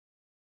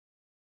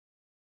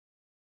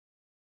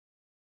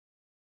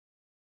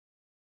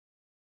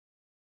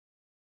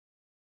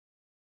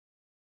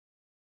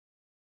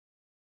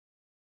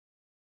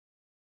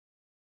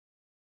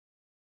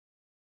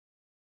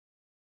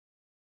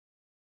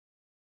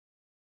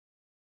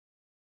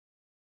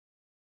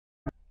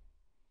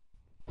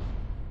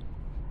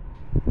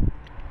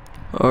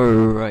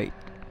Alright,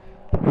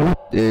 what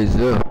is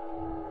up?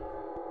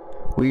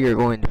 We are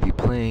going to be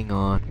playing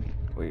on...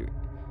 Wait,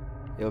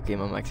 okay,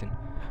 my mic's in.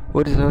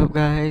 What is up,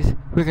 guys?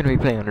 We're going to be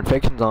playing on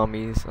Infection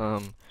Zombies.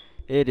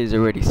 It is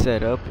already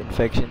set up,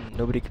 Infection.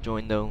 Nobody could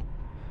join, though.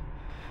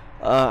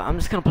 I'm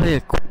just going to play a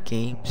quick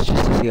game just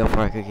to see how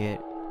far I could get.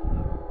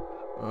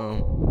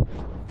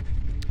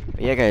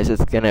 But yeah, guys,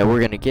 we're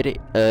going to get it.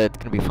 It's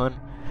going to be fun.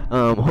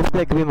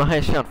 Hopefully I can be my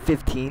highest round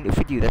 15. If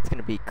we do, that's going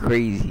to be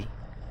crazy.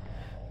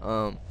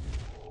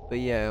 But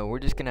yeah, we're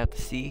just gonna have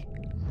to see.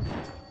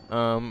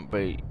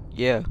 But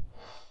yeah,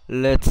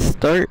 let's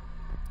start.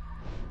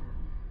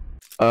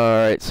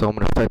 Alright, so I'm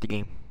gonna start the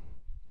game.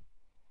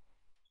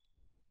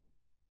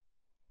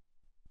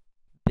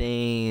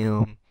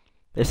 Damn.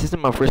 This isn't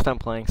my first time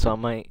playing, so I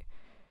might...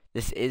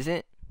 This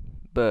isn't,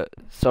 but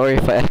sorry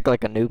if I act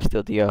like a noob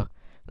still to y'all.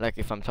 Like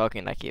if I'm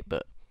talking like it,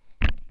 but...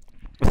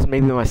 This is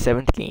maybe my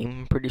 7th game,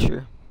 I'm pretty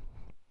sure.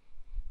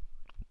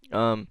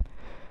 But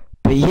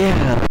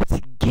yeah, let's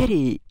get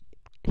it.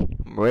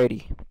 I'm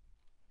ready.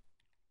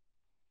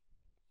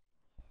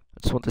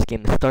 I just want this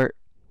game to start.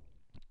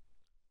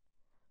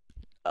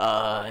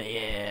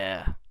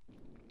 Yeah.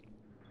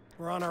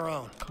 We're on our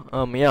own.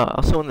 Yeah,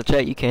 also in the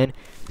chat you can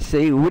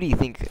say what do you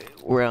think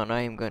round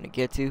I am gonna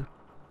get to.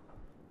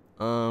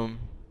 But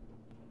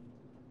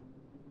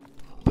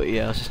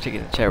yeah, let's just check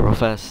the chat real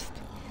fast.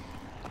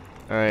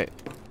 Alright.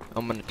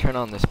 I'm gonna turn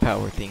on this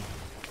power thing.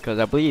 Because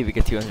I believe you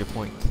get 200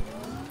 points.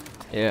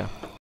 Yeah.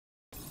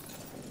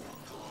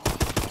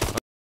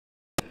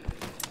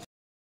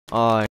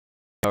 I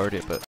powered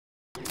it, but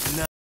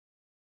no.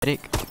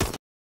 Medic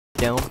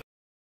down.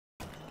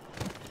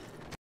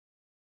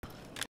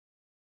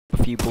 A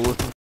few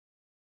bullets.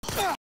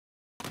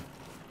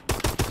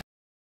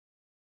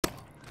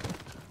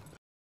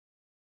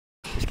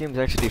 This game's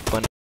actually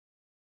fun.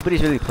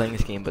 Nobody's really playing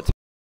this game, but it's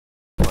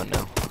fun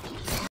now.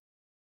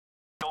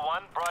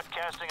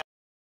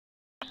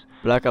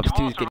 Black Ops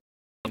 2 is getting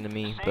into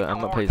me, but I'm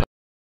gonna play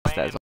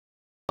that.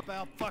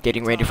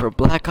 Getting ready for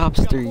Black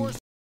Ops 3.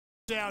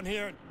 Down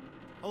here.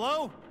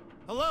 Hello?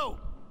 Hello?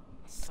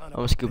 I'm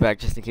gonna scoot back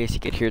just in case you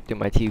could hear it through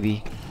my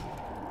TV.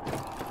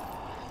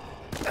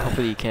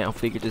 Hopefully you can't.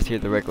 Hopefully you can just hear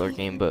the regular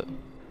game, but...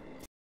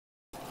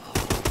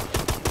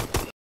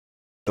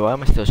 Why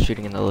am I still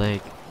shooting in the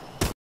leg?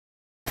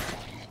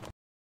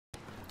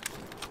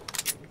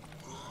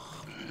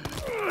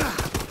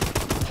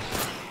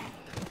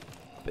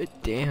 But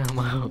damn,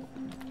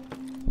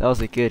 that was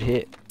a good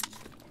hit.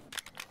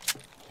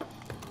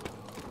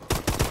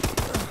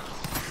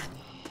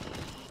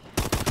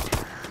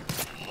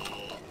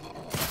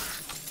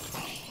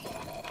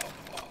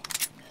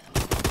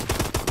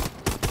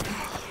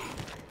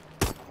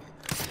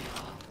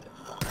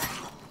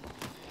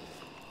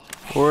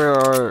 Where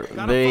are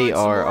they?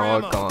 Are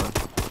all gone.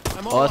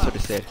 Oh, that's what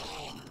it said.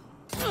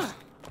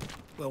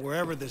 Well,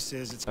 wherever this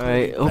is, it's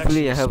alright.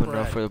 Hopefully, I have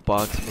enough for the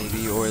box,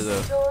 maybe, or the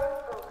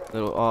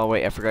little. Oh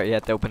wait, I forgot you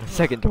had to open a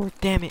second door.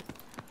 Damn it.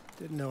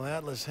 Didn't know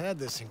Atlas had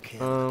this in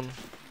camp.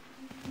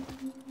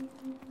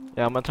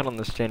 Yeah, I'm gonna turn on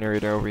this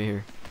generator over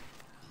here.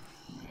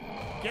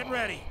 Get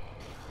ready.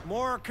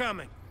 More are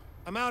coming.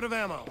 I'm out of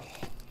ammo.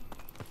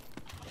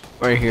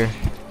 Right here.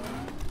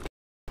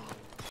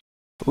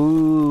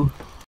 Ooh.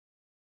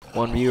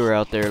 One viewer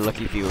out there,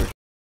 lucky viewer.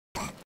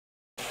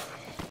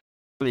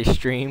 Really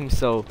stream,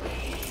 so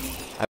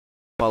I have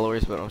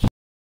followers, but I'm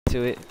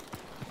to it.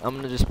 I'm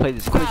gonna just play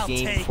this quick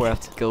game before I have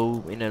to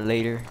go in it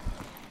later.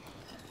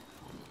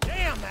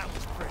 Damn, that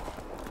was pretty.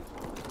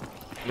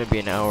 Maybe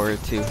an hour or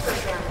two.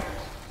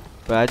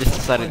 But I just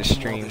decided to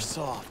stream.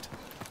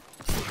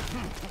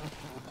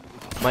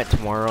 Might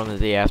tomorrow, on the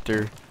day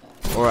after,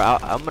 or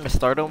I'm gonna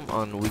start them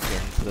on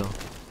weekends though.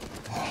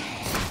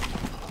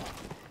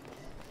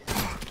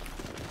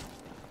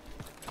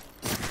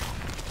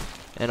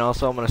 And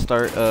also I'm gonna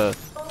start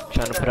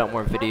trying to put out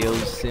more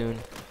videos soon.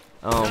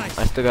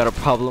 I still got a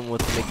problem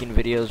with making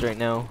videos right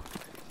now.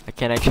 I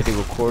can't actually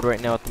record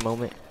right now at the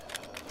moment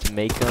to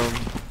make them.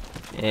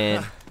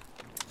 And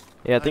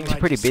yeah, things are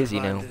pretty busy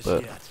now,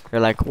 but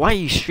they're like, why are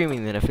you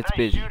streaming then if it's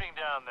busy?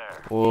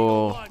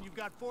 Well,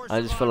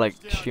 I just feel like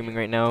streaming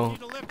right now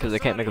because I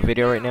can't make a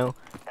video right now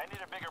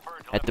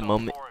at the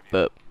moment,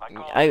 but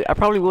I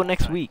probably will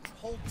next week.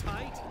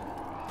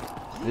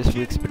 This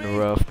week's been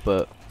rough,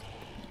 but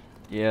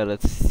yeah,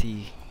 let's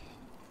see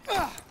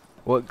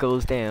what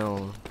goes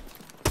down.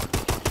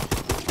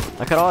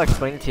 I could all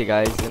explain it to you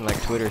guys in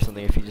like Twitter or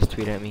something if you just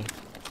tweet at me.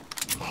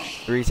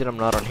 The reason I'm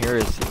not on here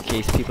is in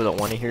case people don't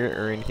want to hear it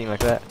or anything like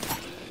that.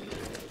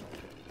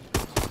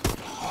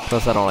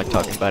 Plus I don't like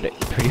talking about it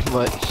pretty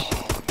much.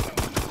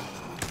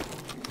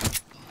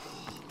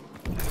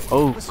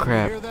 Oh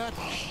crap.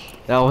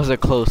 That was a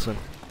close one.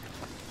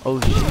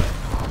 Oh shit.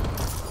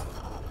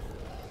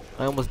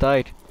 I almost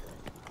died.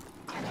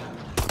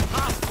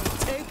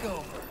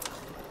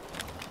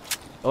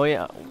 Oh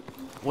yeah,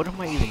 what am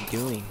I even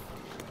doing?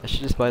 I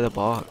should just buy the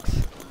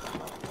box.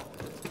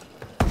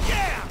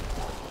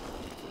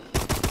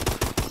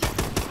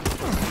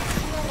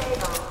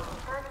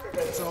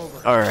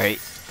 Alright.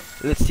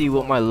 Let's see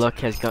what my luck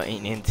has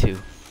gotten into.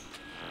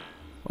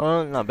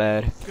 Well, not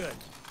bad. Good.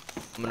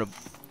 I'm gonna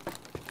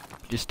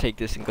just take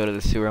this and go to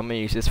the sewer. I'm gonna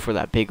use this for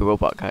that big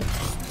robot guy.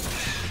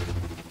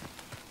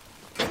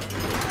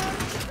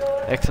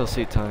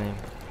 Exosuit time.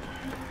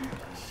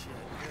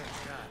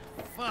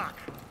 Fuck.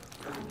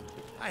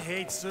 I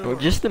hate Well,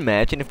 sewers. just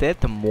imagine if they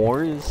had the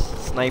Moors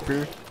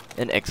sniper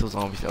and exo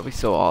zombies. That'd be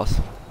so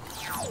awesome.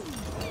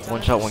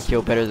 One shot, one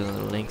kill, better than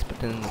the Lynx. But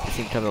then at the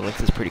same time, the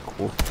Lynx is pretty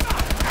cool.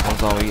 One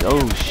zombie.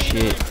 Oh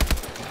shit.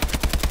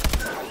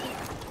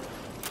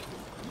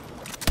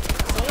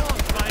 So long,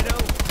 Fido.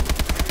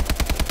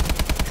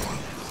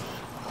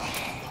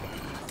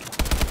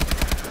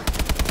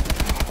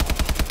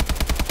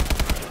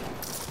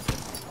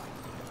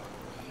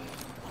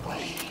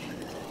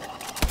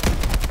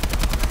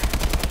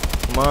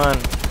 Come on.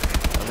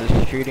 I'm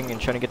just shooting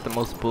and trying to get the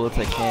most bullets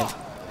I can.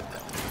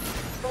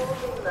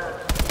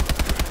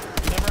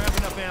 Never have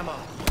enough ammo.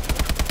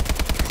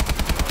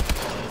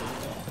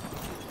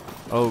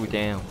 Oh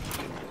damn.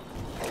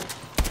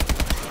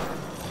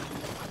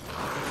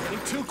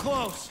 Getting too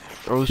close.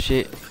 Oh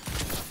shit.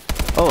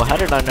 Oh, how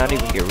did I not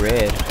even get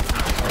red?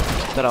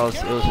 I thought it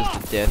was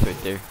just a death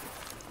right there.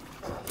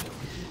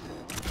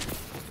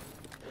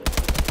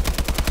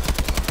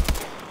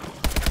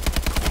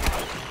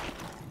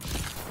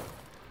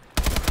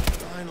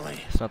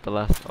 Finally. It's not the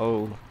last.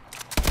 Oh.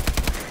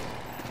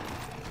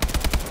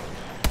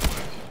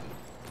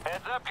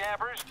 Heads up,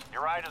 campers.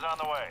 Your ride is on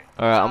the way.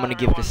 Alright, I'm gonna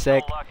give it a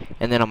sec,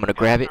 and then I'm gonna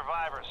grab it.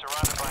 Survivor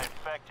surrounded by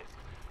infected.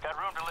 Got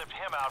room to lift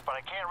him out, but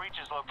I can't reach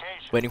his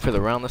location. Waiting for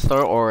the round to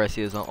start, or I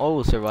see his own.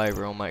 Oh,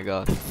 survivor. Oh my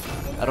god.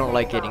 I don't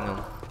like getting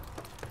them.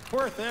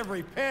 Worth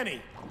every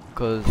penny.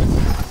 Cause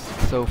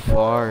so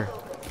far,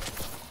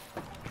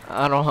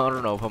 I don't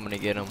know if I'm gonna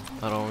get them.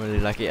 I don't really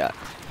like it.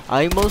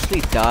 I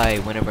mostly die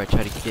whenever I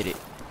try to get it.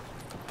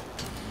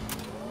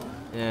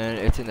 And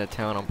it's in the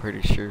town, I'm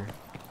pretty sure.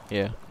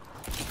 Yeah,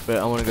 but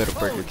I want to go to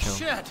Burger Holy Town.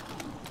 shit.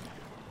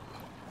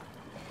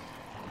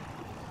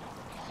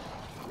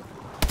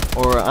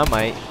 Or I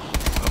might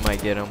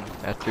get them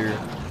after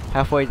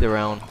halfway the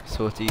round,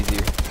 so it's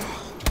easier.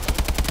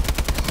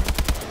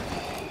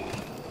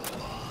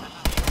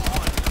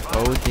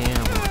 Oh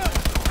damn.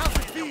 How's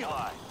it feel?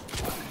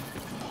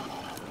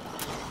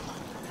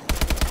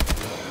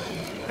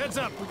 Heads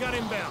up, we got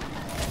inbound.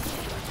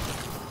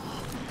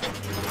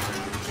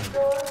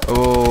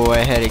 Oh, I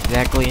had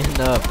exactly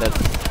enough. That's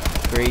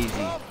crazy.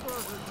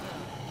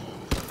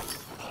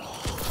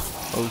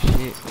 Oh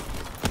shit.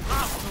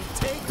 Hostile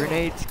take.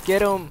 Grenades,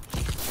 get him.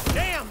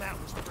 Damn, that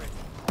was pretty.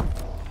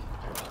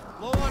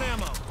 Low on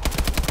ammo.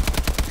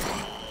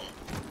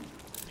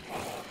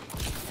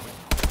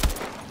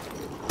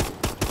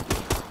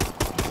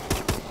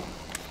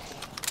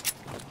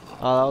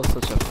 Oh, that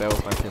was such a fail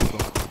with my pistol.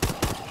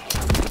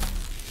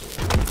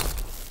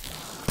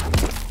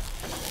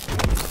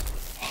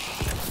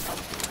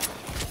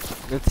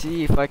 Let's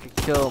see if I can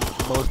kill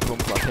most of them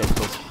with my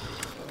pistol.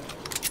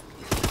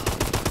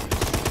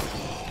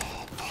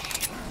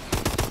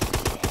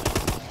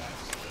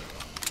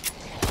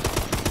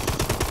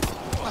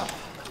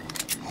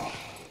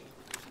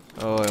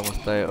 Oh, I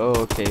almost died. Oh,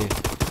 okay.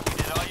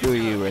 Screw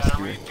you,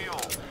 rescuer.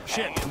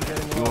 Shit, I'm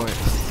getting You low. weren't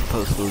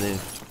supposed to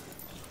live.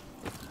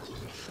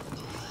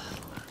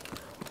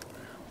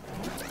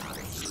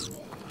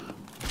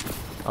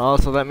 Oh,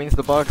 so that means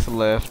the box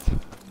left.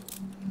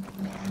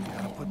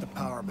 Gotta put the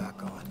power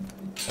back on.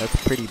 That's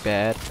pretty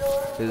bad.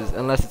 'Cause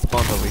unless it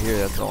spawns over here,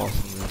 that's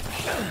awesome.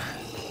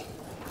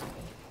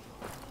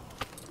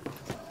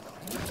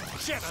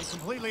 Shit, I'm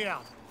completely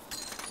out.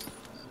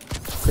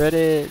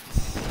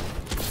 Credits.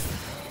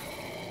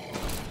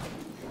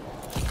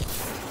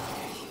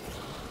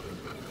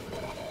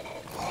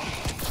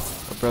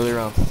 I'm probably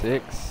around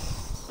 6.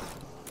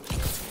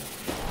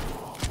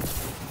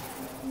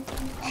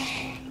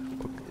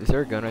 Is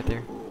there a gun right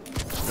there?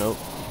 Nope.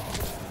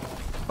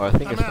 Oh, I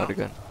think I'm it's not out. a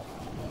gun.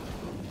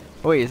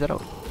 Oh, wait, is that a...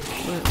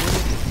 What is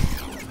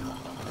it?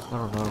 I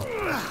don't know.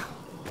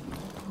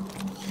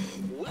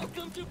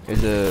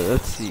 There's a...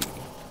 Let's see.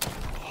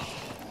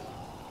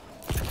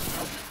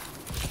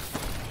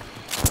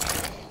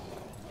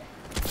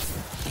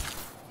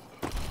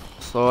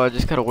 So I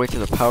just gotta wait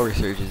till the power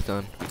surge is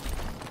done.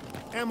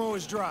 Ammo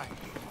is dry.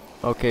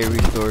 Okay,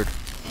 restored.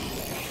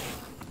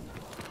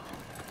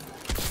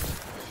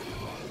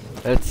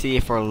 Let's see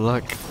if our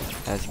luck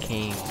has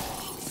came.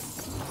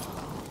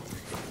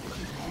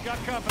 We got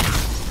company.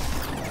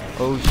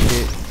 Oh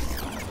shit.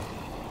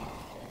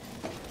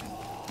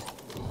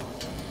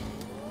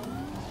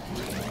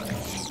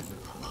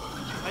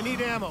 I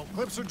need ammo.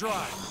 Clips are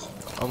dry.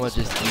 I'm gonna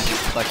just use it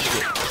so I can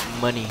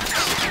get money.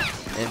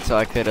 And so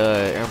I could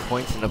earn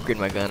points and upgrade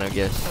my gun, I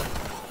guess.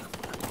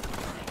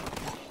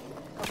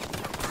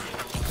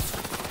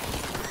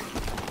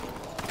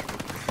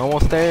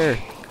 Almost there.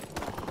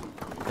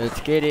 Let's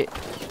get it.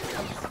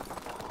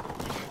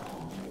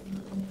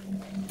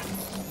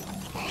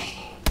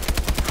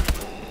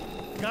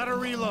 Gotta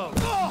reload.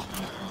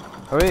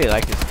 I really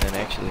like this gun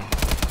actually.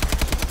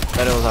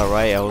 Thought it was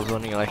alright. I was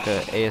running like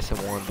a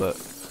ASM1, but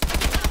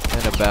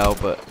and a bow,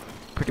 but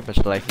pretty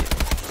much like it.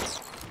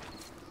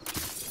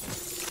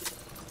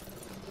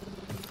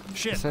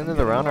 Shit. It's the end of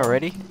the round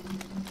already?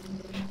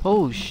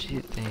 Oh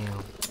shit,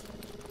 damn.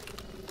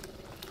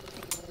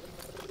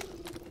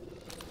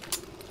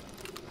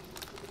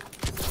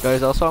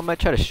 Guys, also I might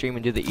try to stream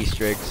and do the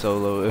Easter egg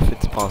solo if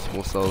it's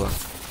possible solo.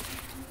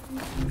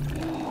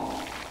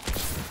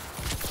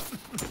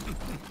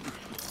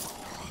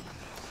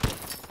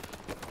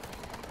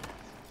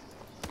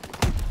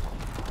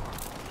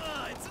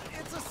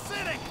 It's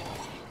acidic.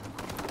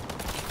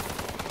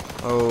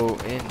 Oh,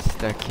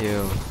 insta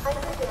kill.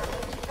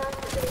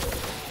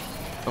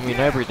 I mean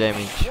every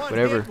damage,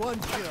 whatever. One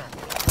kill.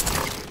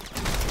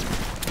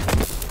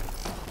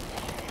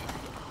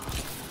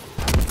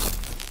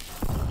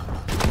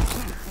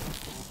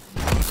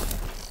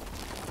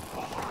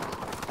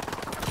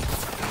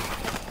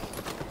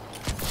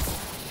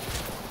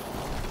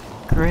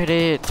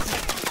 Credit.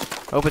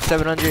 Open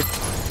 700.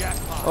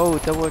 Jackpot. Oh,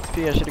 double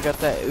XP. I should have got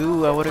that.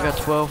 Ooh, I would have got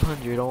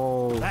 1200.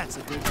 Oh, That's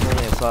a good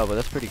only a slot, but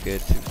that's pretty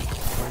good too.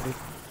 200.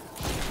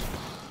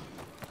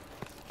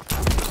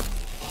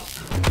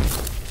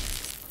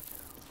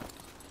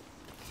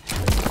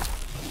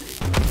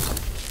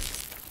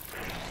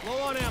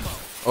 Low on ammo.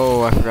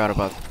 Oh, I forgot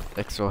about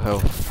exo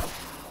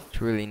health.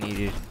 It's really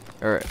needed.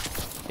 Or,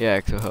 yeah,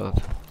 exo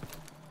health.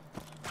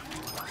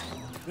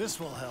 This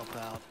will help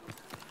out.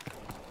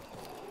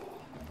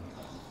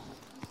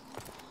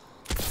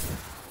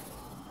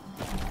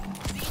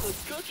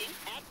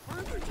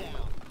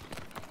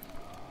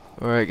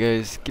 Alright,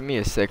 guys, give me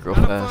a sec real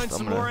Gotta fast. find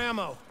some more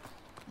ammo.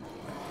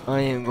 I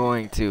am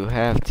going to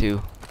have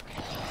to.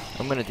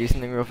 I'm gonna do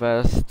something real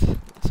fast.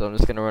 So I'm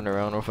just gonna run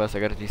around real fast.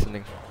 I gotta do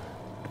something.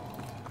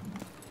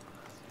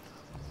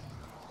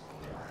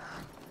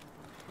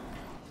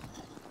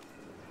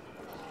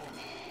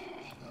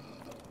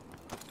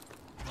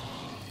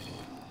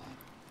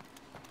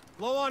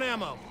 Low on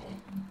ammo.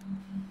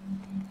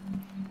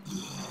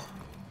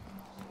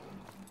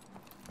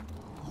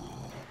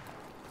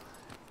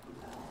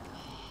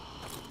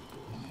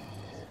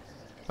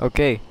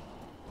 Okay.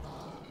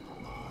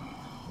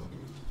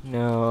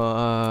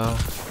 No,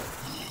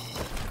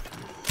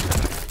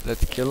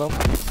 let's kill him.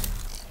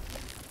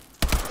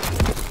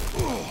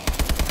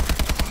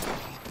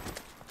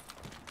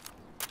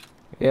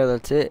 Yeah,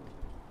 that's it.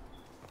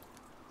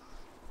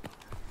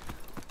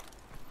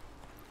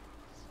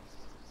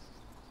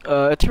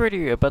 It's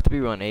already about to be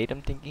round 8,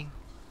 I'm thinking.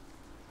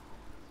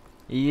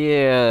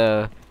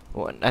 Yeah.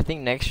 Well, I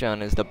think next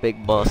round is the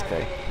big boss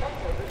guy.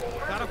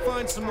 Gotta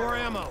find some more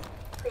ammo.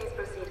 Please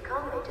proceed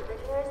calmly to the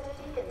nearest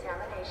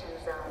decontamination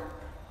zone.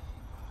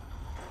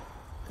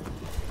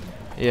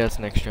 Yeah, it's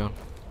next round.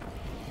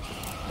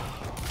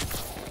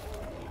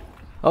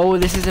 Oh,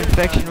 this is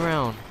infection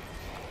round.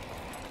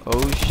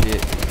 Oh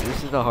shit,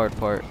 this is the hard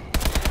part.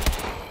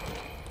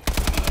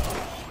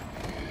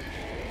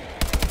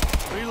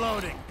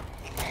 Reloading.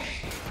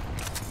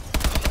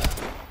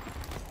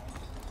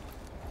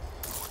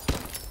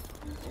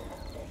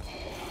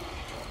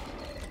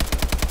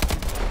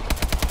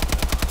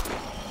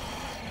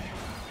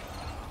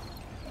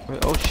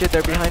 Oh shit,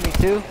 they're behind me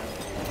too.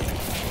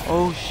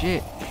 Oh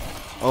shit.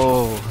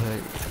 Oh,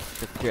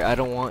 okay, I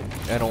don't want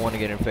to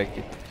get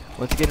infected.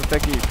 Once you get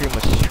infected, you're pretty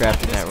much just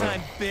trapped in that room.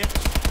 Time, bitch.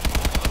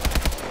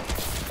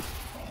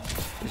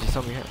 Is there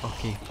something here?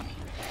 Okay.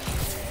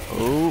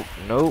 Oh,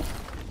 nope.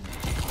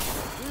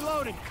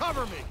 Reloading.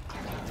 Cover me.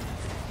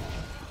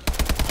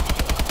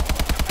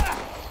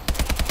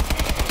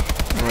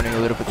 I'm running a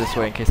little bit this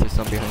way in case there's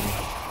some behind me.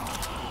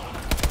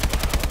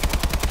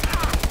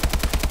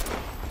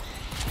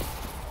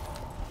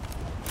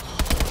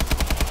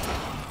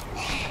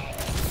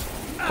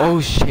 Oh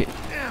shit.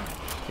 Damn.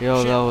 Yo,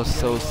 Shit, that was I'm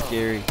so getting low.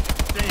 scary.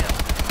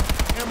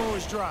 Damn. Ammo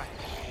is dry.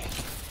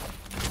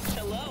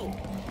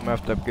 I'm gonna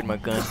have to upgrade my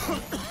gun.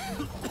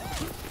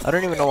 I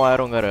don't even know why I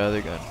don't got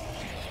another gun.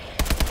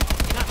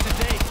 Not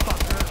today,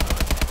 fucker.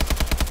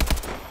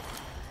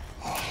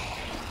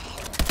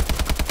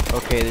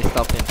 Okay, they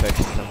stopped the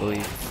infections, I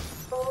believe.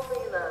 Full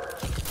reload.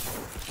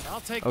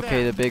 I'll take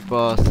Okay, the that. big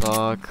boss.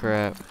 Aw,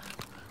 crap.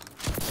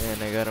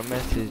 And I got a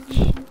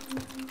message.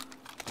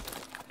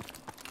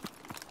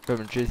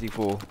 From Drizzy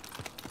Fool.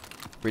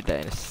 Read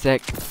that in a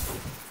sec.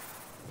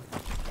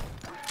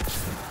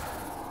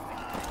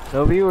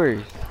 No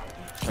viewers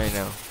right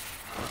now.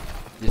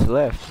 Just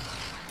left.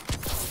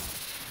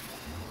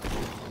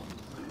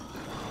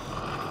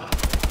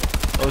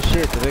 Oh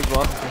shit, the big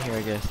boss is in here,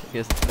 I guess. I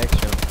guess it's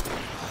next round.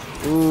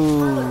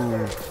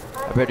 Ooh.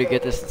 I better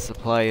get this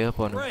supply up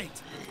on him. Great.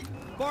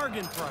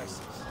 Bargain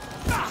prices.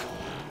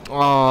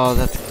 Oh,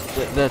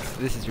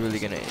 this is really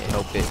gonna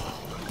help it.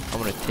 I'm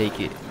gonna take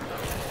it.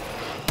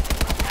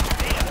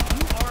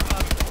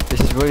 This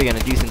is really gonna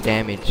do some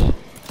damage.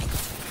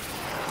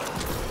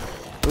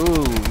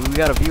 Ooh, we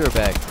got a viewer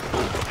back.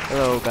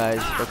 Hello guys,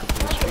 welcome to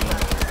the stream.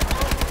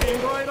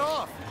 Came right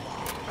off.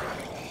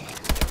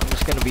 I'm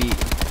just gonna be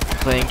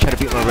playing, try to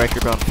beat my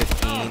record around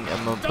 15.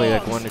 I'm gonna play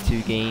like 1 to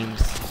 2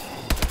 games.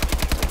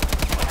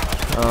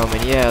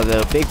 And yeah,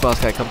 the big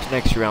boss guy comes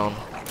next round.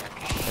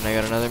 And I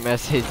got another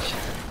message.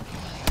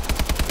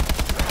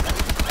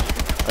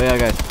 Oh yeah,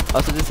 guys.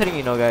 Also, just letting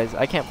you know, guys,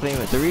 I can't play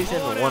with the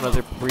reason. One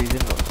other reason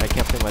I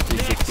can't play my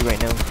 360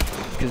 right now is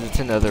because it's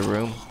in the other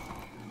room.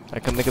 I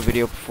can make a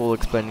video full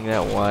explaining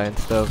that why and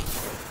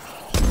stuff.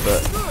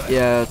 But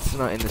yeah, it's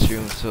not in this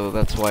room, so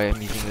that's why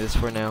I'm using this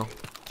for now,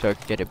 so I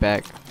can get it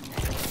back.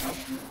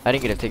 I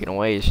didn't get it taken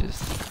away. It's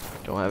just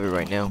I don't have it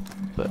right now.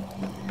 But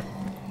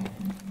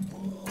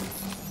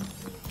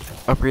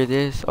upgrade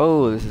this.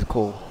 Oh, this is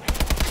cool.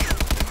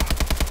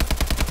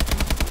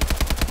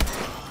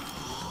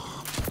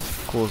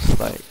 Cool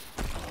slide.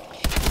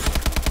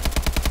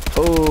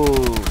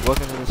 Oh,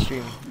 welcome to the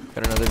stream.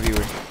 Got another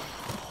viewer.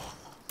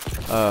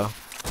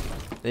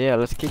 Yeah,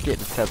 let's kick it.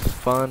 Let's have some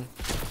fun.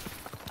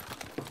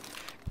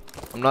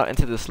 I'm not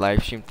into this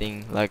live stream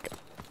thing. Like,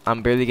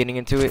 I'm barely getting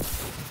into it.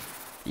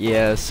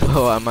 Yeah,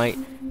 so I might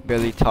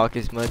barely talk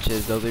as much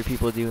as other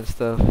people do and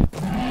stuff.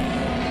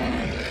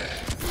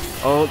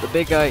 Oh, the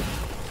big guy.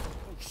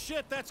 Oh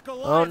shit, that's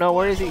Goliath. Oh no,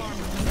 where is he?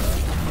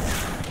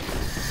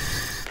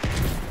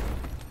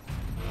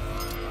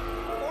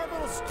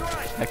 Orbital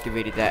strike.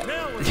 Activated that.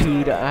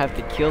 Dude, I have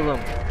to kill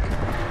him.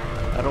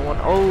 I don't want.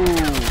 Oh,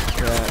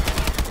 crap.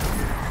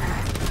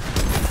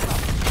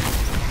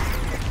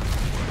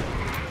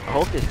 I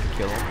hope this can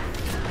kill him.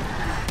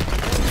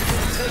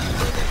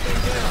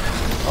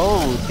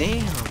 Oh,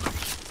 damn.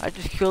 I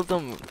just killed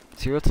him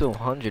 0 to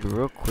 100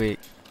 real quick.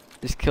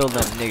 Just killed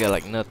that nigga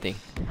like nothing.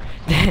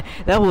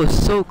 That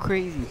was so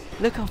crazy.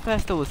 Look how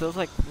fast that was. That was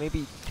like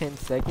maybe 10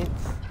 seconds.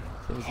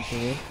 As he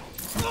came in.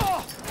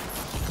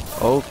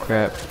 Oh,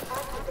 crap.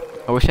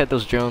 I wish I had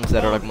those drones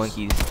that are like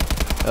monkeys.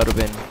 That would have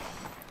been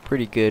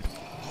pretty good.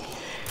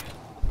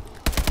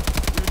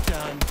 You're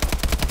done.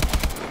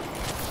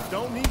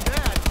 Don't need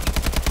that.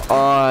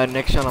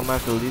 Next shot I'm gonna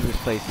have to leave this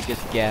place. It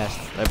gets gassed,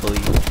 I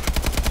believe.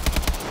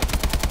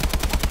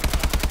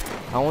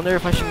 I wonder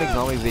if I should make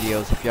zombie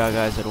videos if y'all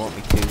guys would want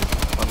me to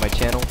on my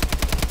channel.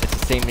 It's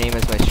the same name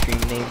as my stream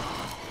name.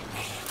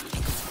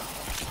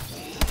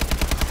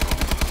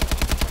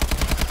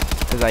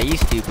 Cause I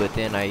used to, but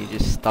then I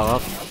just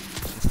stopped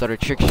and started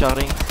trick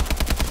shotting.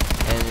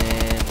 And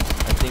then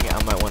I think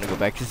I might want to go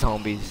back to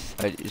zombies.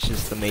 It's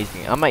just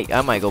amazing. I might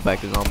go back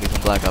to zombies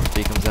when Black Ops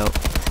 3 comes out.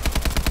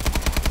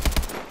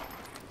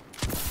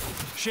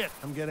 Shit,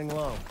 I'm getting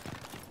low.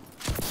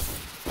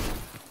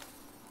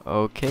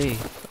 Okay,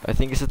 I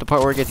think this is the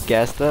part where it gets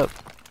gassed up.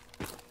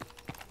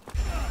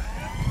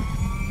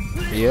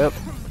 Yep.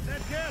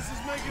 That gas is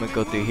making I'm gonna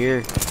go through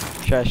here.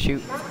 Try to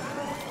shoot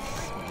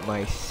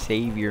my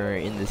savior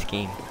in this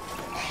game.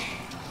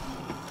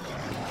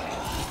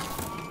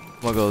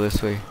 I'm gonna go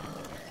this way.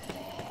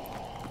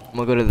 I'm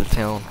gonna go to the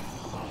town.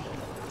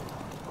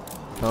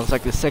 Sounds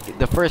like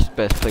the first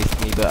best place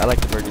to me, but I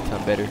like the Burger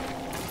Town better.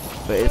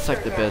 But it's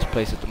like the best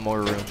place with the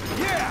more room.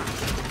 Yeah!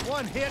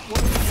 One hit,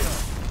 one kill.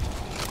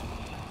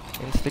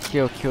 Insta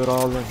kill, killed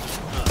all of them.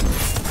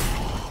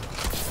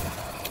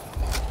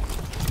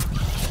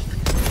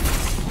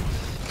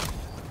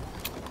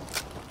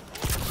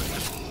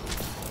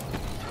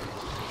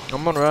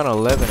 I'm on round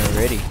 11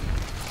 already.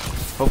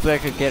 Hopefully I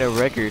could get a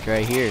record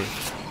right here.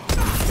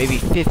 Maybe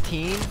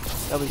 15?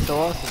 That'd be so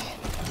awesome.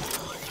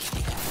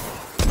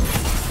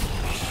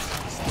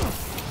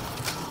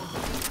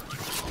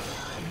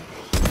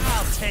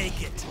 I'll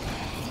take it.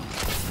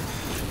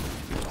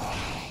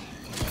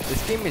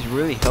 This game is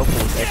really helpful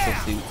with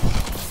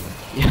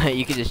exosuits. Yeah,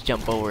 you can just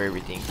jump over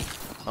everything.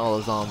 All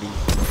the zombies.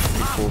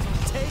 Pretty cool.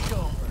 Take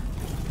over.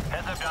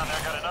 Heads up down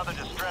there, got another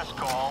distress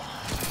call.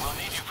 We'll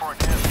need you for an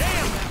escort.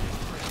 Damn!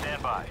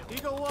 Stand by.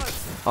 Eagle 1.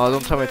 Oh,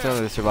 don't tell me it's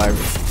another survivor.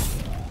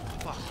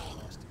 Fuck.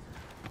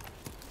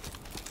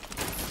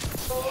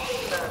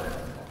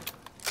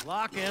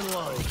 Lock and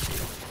load.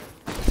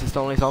 Is this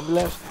the only zombie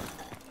left?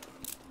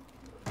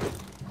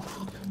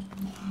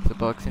 Is the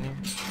box in here?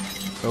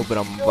 No, but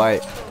I'm gonna buy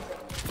it.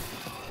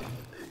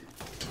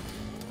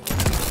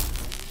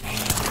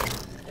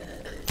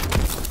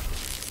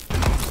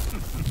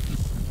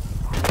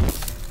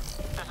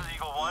 This is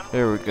Eagle 1.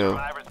 There we go.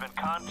 Survivor's been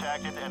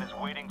contacted and is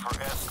waiting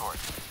for escort.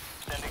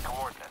 Sending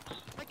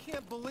coordinates. I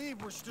can't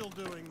believe we're still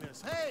doing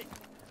this. Hey!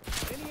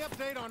 Any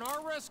update on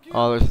our rescue?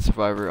 Oh, there's a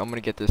survivor. I'm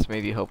gonna get this,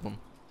 maybe help him.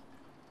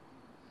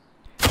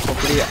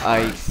 Hopefully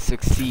I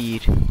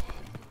succeed.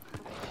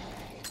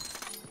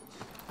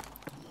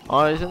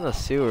 Oh, he's in the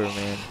sewer,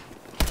 man.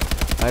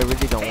 I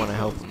really don't want to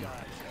help him.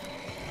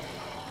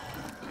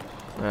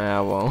 Nah,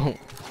 I won't.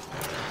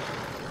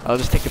 I'll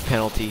just take a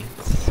penalty.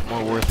 It's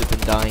more worth it than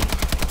dying.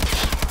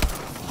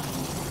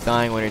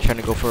 Dying when you're trying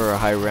to go for a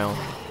high round.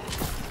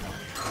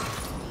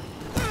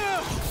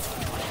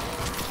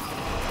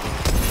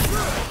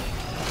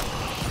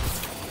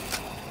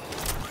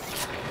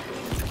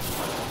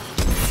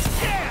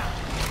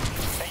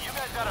 Hey, you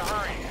guys gotta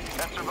hurry.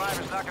 That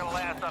survivor's not gonna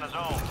last on his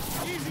own.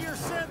 Easier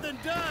said than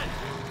done.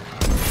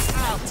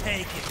 I'll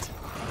take it.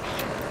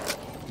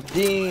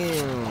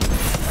 Damn.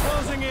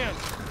 Closing in.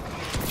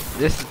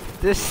 This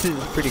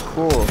is pretty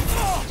cool.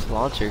 This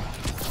launcher.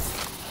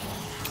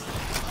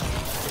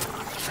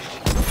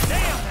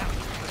 Damn!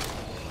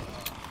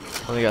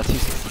 Only got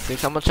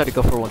 266. I'm gonna try to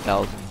go for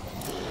 1,000.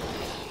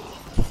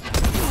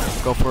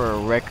 Go for a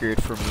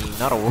record for me,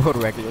 not a world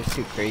record. That's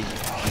too crazy.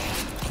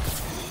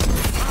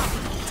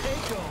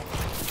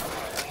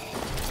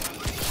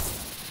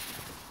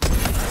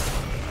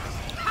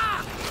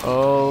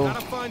 Oh,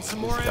 Gotta find some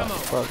more this got ammo.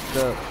 fucked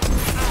up.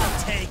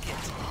 I'll take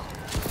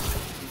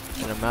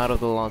it. And I'm out of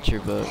the launcher,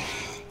 but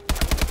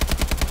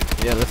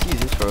yeah, let's use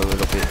this for a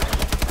little bit.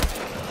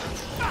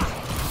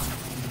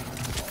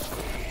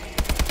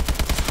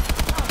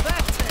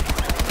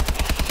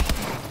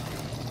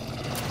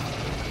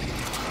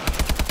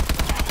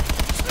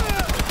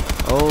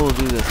 Oh,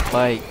 dude, the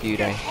spike, dude.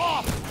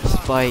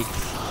 Spikes.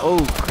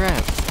 Oh,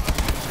 crap.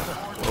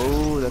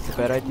 Oh, that's a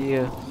bad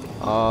idea.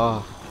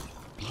 Ah.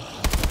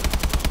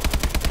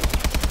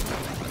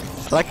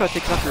 I like how it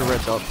takes off your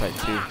red dot sight,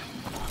 too.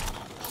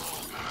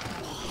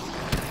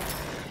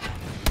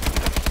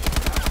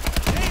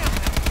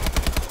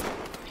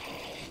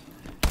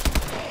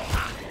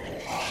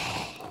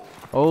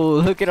 Oh,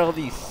 look at all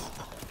these.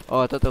 Oh,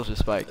 I thought those were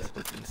spikes. I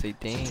was gonna say,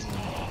 dang.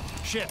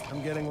 Shit,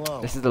 I'm getting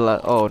low. This is the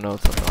last. Oh, no,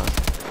 it's not the last.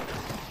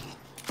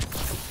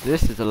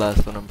 This is the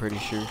last one, I'm pretty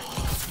sure.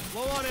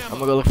 Low on ammo. I'm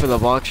gonna go look for the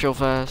box real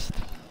fast.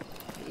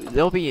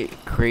 They'll be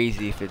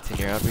crazy if it's in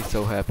here. I'd be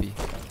so happy.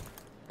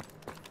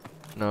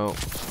 No.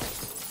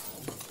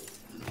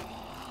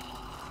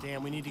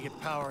 Damn, we need to get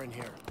power in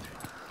here.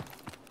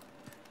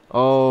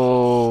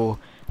 Oh,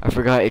 I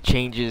forgot it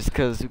changes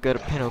because we got a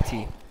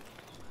penalty.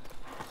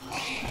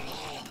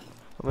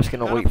 I'm just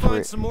gonna Gotta wait for find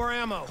it. some more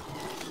ammo.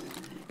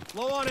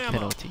 Low on ammo.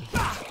 Penalty.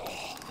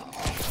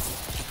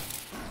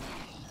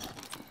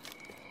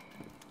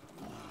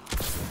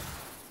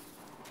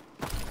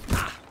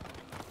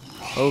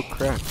 Oh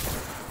crap.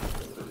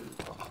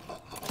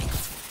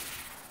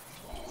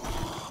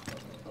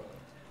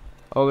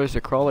 Oh, there's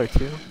a crawler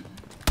too.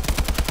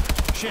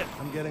 Shit,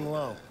 I'm getting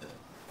low.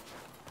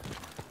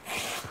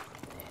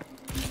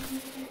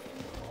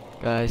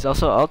 Guys,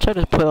 also I'll try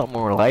to put out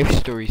more life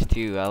stories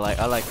too. I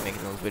like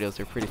making those videos.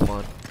 They're pretty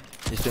fun.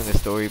 Just doing a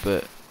story,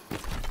 but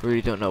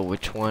really don't know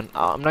which one.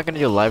 I'm not gonna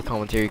do a live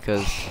commentary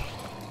because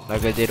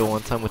like I did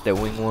one time with that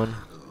wing one.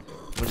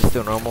 I'm just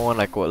do a normal one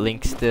like what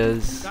Lynx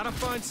does Gotta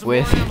find some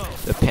with more ammo.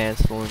 the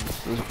pants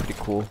ones. Those are pretty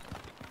cool.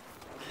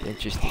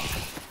 Interesting.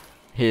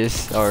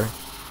 His are.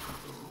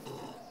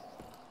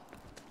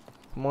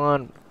 Come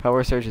on,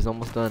 power surge is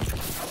almost done.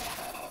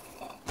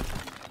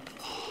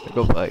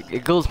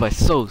 It goes by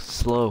so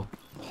slow.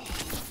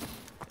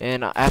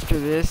 And after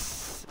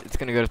this, it's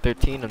gonna go to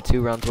 13. I'm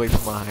 2 rounds away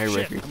from my high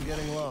Shit, record. I'm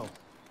getting low.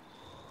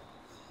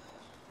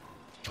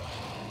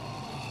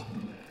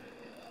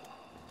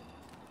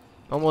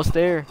 Almost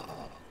there.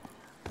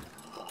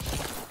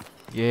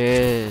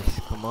 Yes,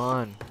 come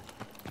on.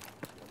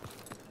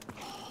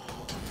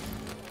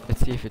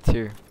 Let's see if it's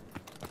here.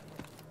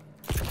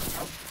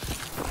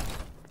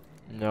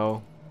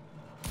 No,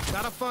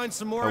 Gotta find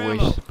some more I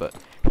ammo. wish, but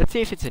let's see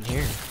if it's in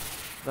here.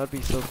 That'd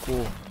be so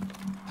cool.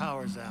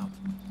 Power's out.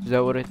 Is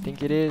that what I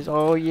think it is?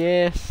 Oh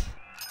yes.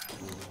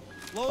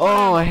 Low Oh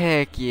on ammo.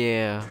 heck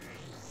yeah.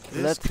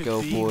 This Let's could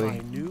go, be boy. my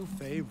new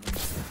favorite.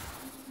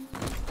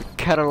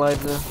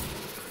 Catalyzer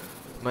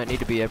might need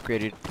to be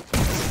upgraded.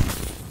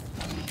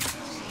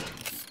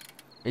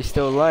 He's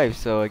still alive,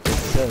 so I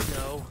guess it does.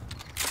 No.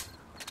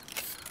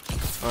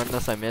 Or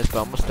unless I missed,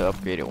 but I must have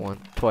upgraded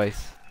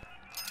twice.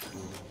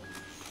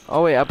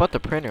 Oh wait, I bought the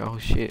printer. Oh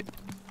shit.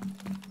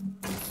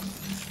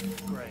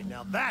 Great.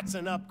 Now that's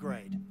an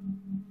upgrade.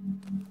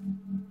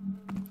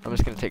 I'm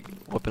just gonna take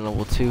weapon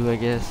level 2, I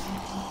guess.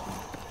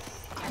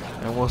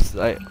 I almost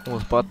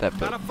bought that,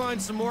 but Gotta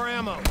find some more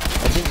ammo. I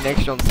think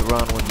next round's the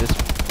round when this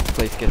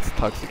place gets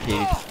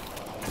intoxicated.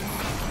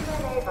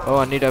 Oh,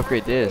 I need to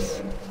upgrade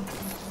this.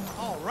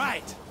 All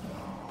right.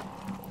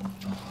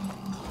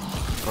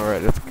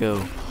 Alright, let's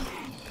go.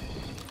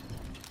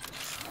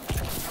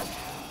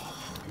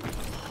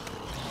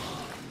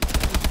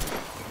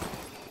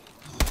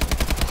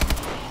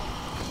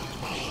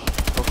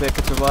 Hopefully I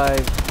can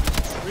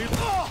survive.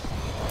 Reload.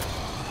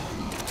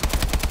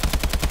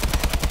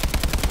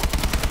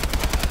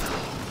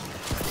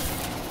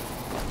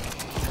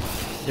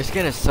 This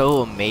skin is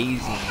so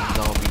amazing in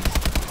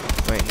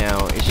zombies right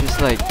now. It's just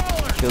like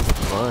kills a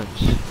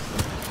bunch.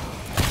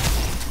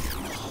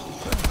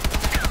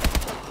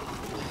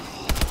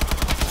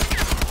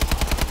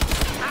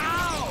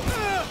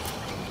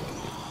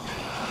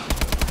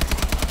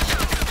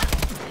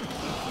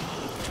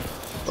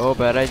 Oh,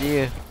 bad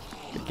idea.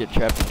 Could get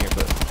trapped in here,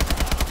 but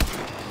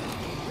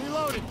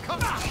Reloading.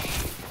 Come on.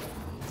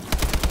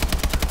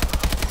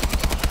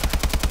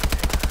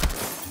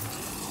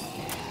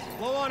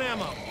 Low on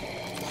ammo.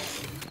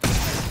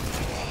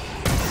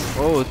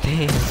 oh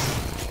damn.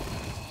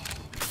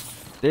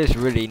 This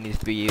really needs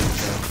to be used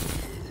now.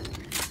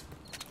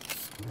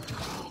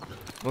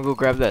 I'm gonna go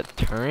grab that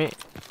turret.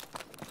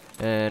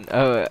 And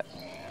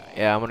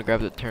yeah, I'm gonna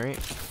grab the turret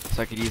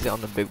so I could use it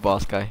on the big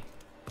boss guy.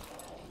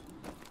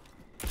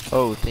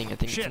 Oh thing, I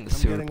think Shit, it's in the I'm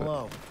sewer. getting But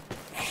low.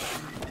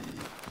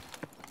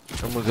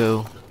 I'm gonna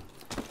go.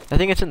 I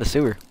think it's in the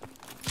sewer.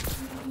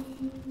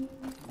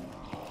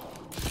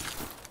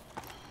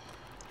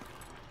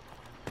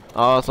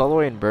 Oh, it's all the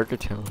way in Burger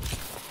Town.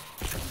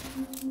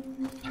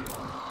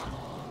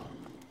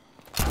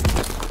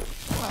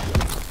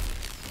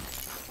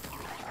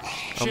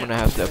 I'm gonna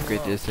have to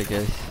upgrade this, I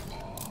guess.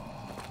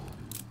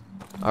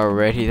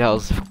 Already, that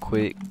was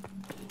quick.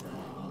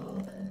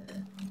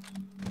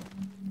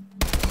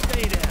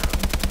 Stay down.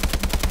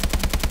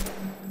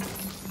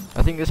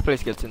 I think this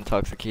place gets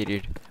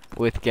intoxicated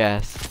with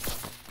gas.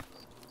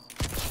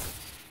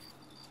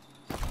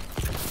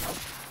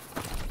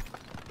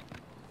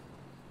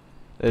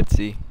 Let's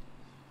see.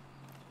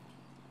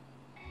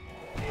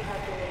 You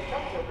have been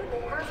infected with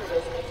a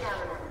hazardous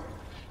contaminant.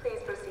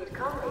 Please proceed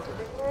calmly to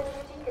the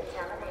nearest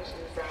decontamination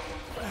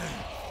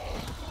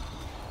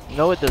zone.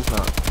 No, it does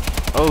not.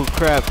 Oh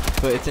crap!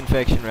 But it's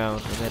infection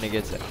round, and then it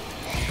gets it.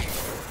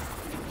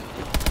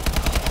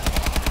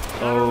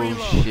 Oh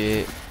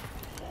shit!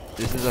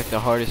 This is like the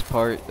hardest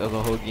part of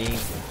the whole game.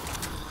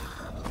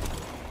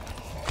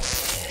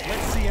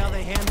 Let's see how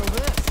they handle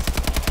this.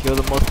 Kill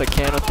the most I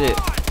can with it.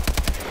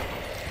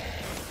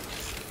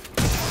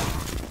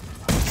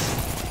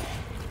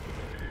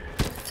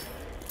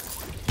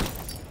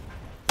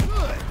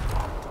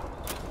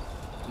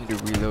 Need to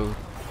reload.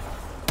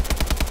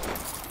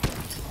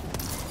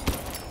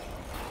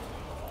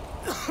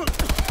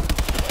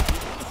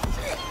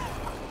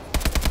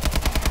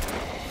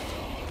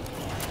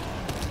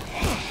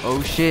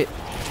 Oh shit.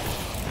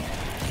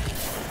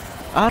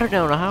 I don't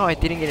know how I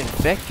didn't get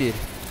infected.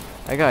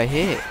 I got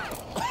hit.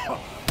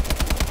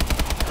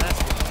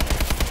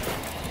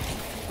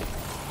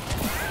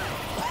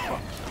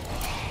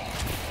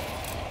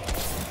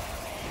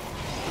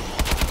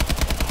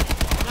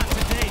 Not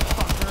today,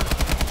 fucker.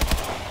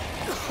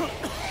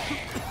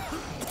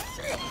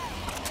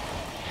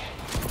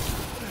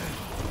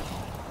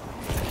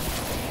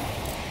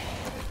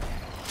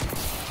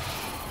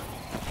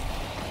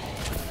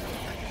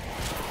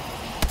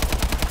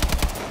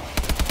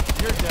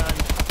 You're done.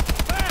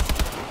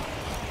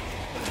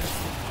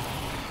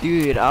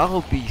 Dude,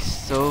 I'll be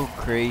so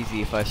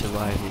crazy if I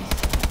survive this.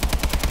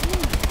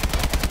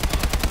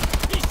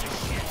 Piece of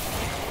shit.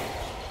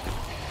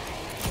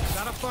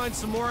 Gotta find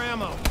some more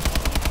ammo.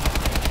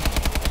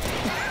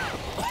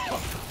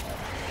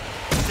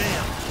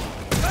 Damn.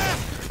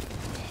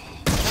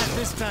 Not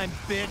this time,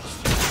 bitch.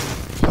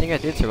 I think I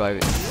did survive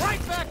it.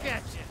 Right back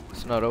at you.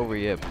 It's not over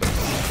yet, but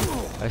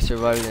I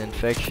survived the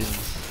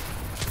infections.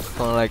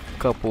 On like a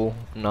couple,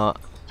 not.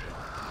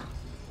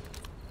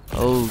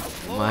 Oh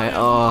my,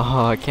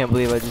 oh, I can't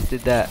believe I just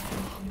did that.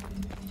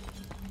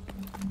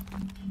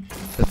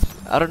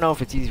 I don't know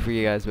if it's easy for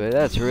you guys, but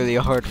that's really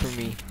hard for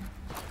me.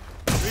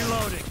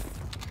 Reloading.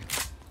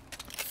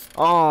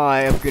 Oh,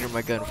 I upgraded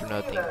my gun for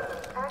nothing. I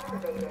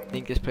Activated.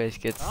 think this place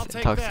gets I'll take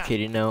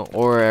intoxicated now,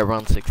 or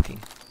around 16.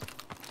 Shit,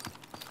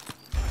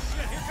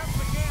 here comes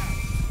the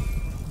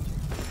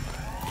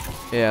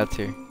gas. Yeah, it's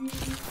here.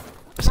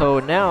 So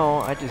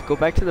now I just go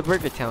back to the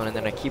Burger Town and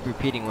then I keep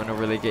repeating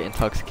whenever they get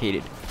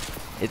intoxicated.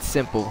 It's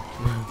simple.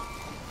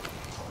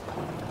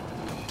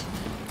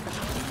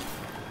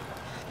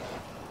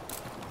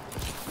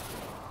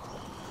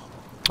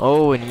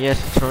 Oh, and yes,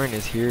 the turn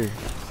is here.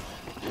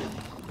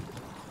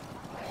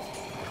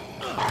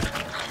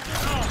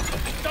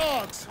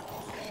 Dogs.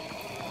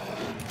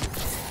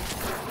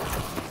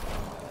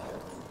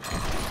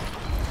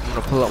 I'm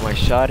gonna pull out my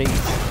shotty.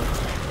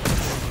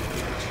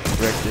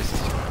 Wreck this.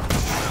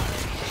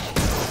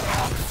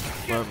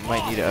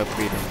 Might need to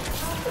upgrade it.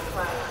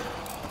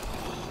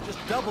 Just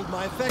doubled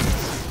my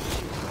effectiveness.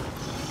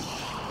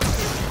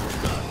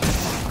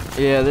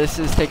 Yeah, this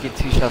is taking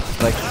 2 shots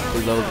like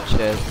below the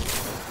chest.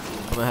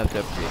 I'm gonna have to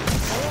upgrade it.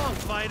 Go on,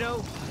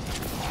 Fido.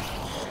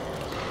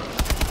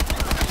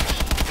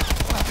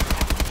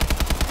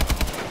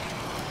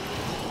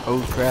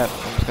 Oh crap, I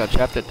almost got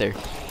trapped up there.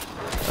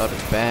 That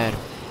was bad.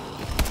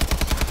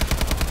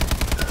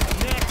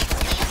 Next.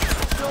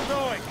 Still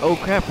going. Oh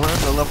crap, we're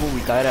on the level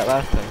we died at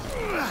last time.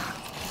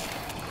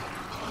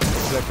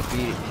 Maybe I can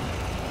beat it.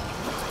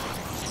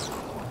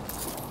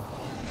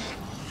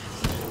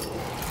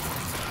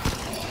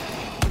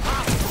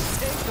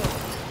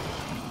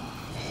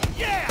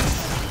 Yeah.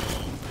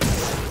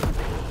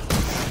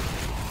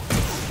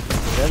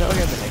 Yeah, that one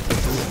got the next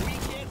blue.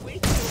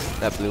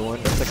 That blue one,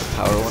 that's like a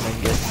power one, I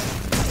guess.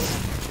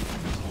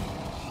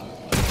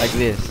 Like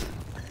this.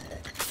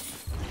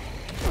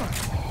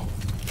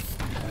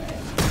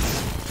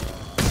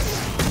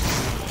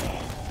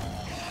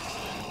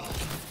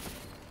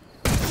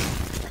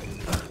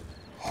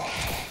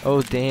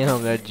 Oh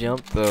damn, that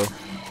jump though.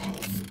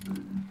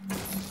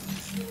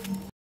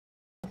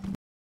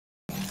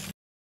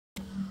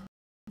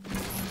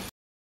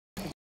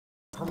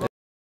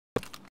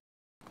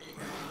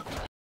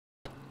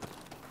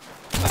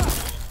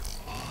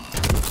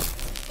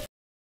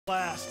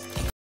 Blast.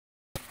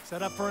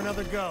 Set up for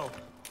another go.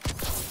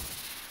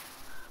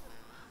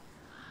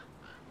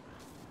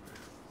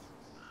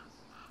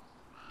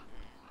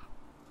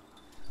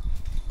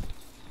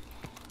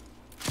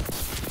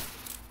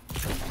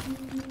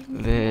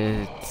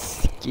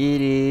 Let's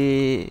get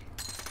it.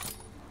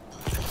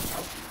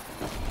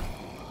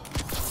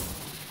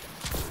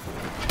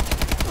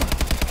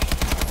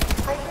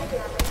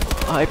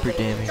 hyper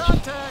damage.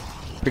 Contact!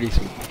 Pretty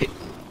sweet.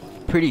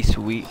 Pretty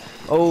sweet.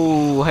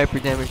 Oh, hyper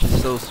damage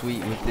is so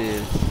sweet with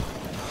this.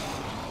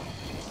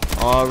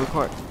 Oh,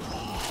 record.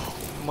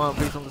 Come on,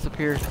 please don't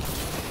disappear.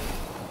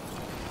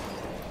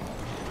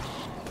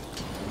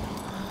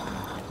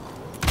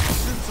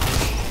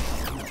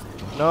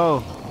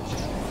 No.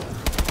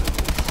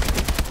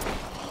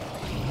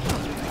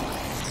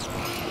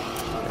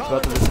 It's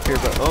about to disappear,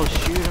 but oh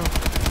shoot him.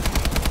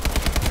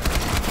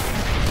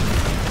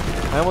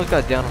 I almost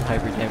got down on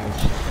hyper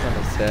damage. Kind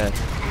of sad.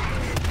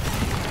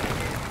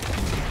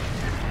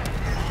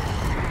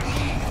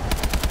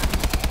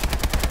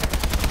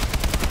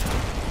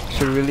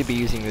 Should really be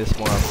using this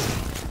more often.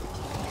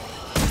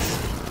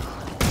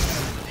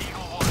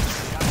 Eagle 1,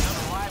 got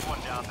another live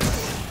one down there.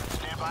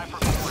 Stand by for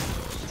point.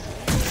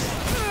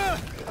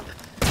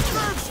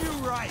 Serves you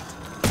right!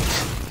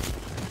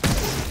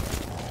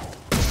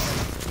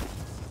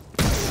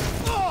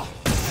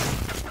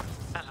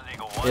 This is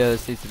Eagle 1. Yeah,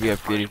 this needs to be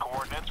upgraded.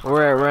 Coordinates.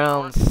 We're at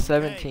round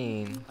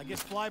 17. I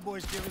guess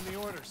Flyboy's giving the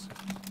orders.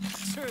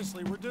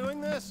 Seriously, we're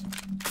doing this?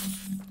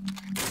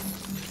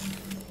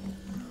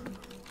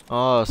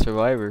 Oh,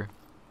 Survivor.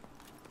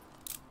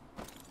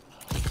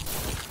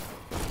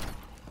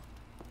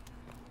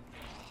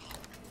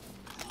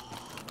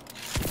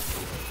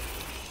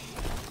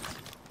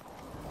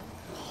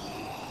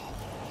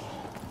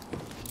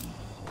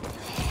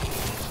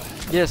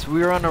 Yes,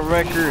 we were on a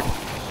record.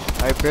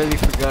 I barely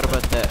forgot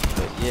about that,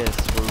 but yes,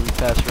 we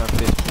passed round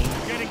 15.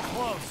 We're getting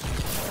close.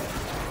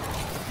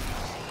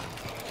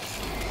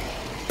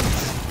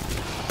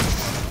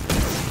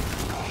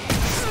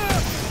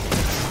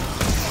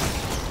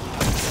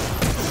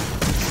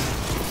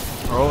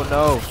 Oh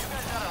no.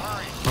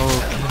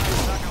 Oh,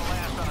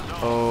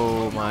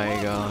 oh my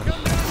god.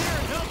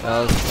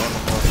 That was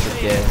almost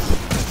a death.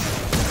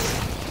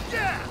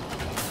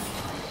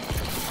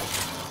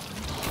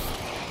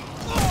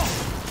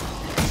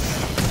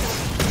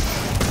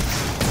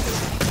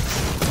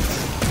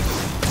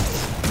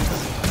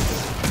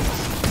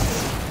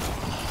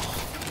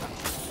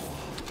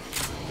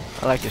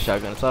 I like the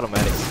shotgun, it's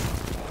automatic.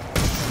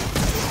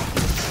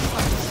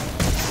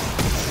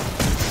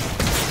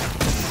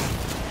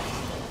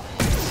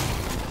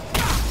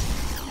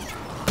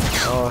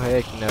 Oh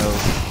heck no.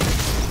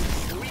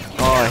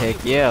 Oh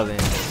heck yeah then.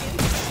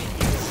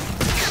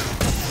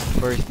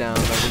 First down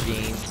of the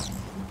game.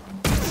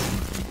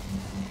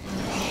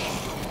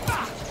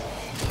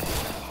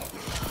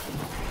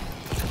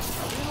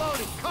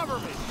 Reloading, cover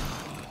me.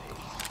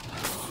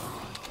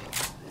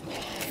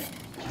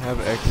 Have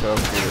XL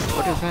perk.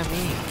 What does that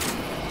mean?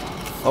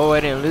 Oh, I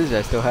didn't lose.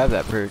 I still have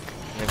that perk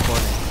in the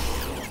corner.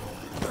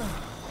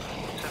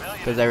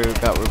 Because I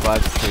got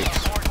revived quick.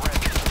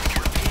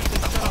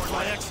 Set up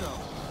my exo.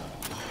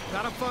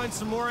 Gotta find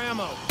some more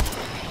ammo.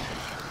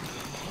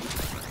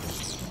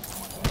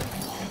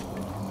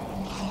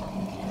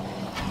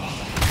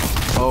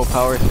 Oh,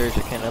 power surge.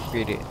 I can't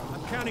upgrade it.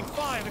 I'm counting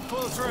 5 at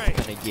close range.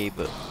 Kind of gave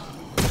up.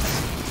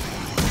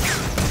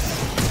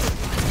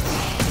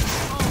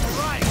 All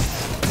right.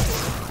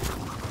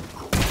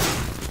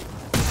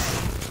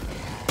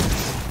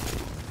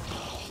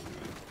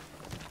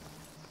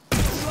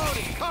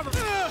 Reloading, cover me.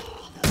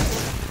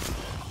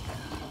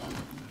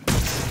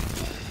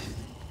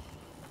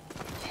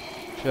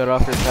 Shut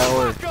off your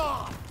tower. Lock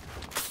off.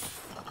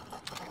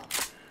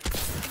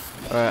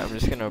 Alright, I'm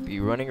just gonna be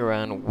running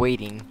around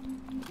waiting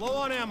Low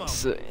on ammo.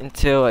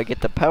 until I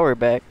get the power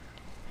back.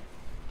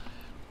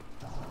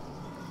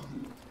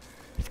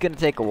 It's gonna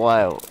take a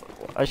while.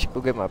 I should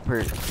go get my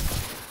perk.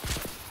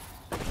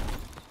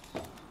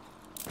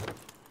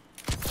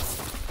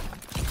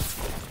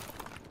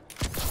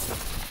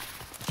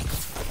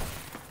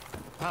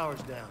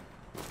 Power's down.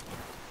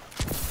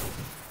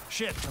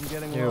 Shit, I'm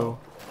getting Yo. low.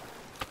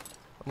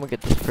 I'm gonna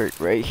get this perk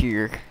right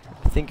here.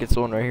 I think it's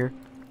the one right here.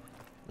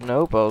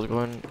 Nope,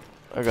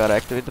 I gotta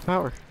activate the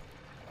power.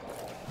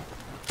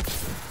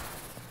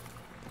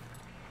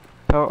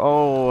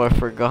 Oh, I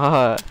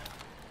forgot.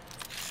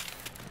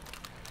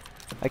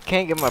 I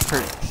can't get my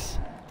perks.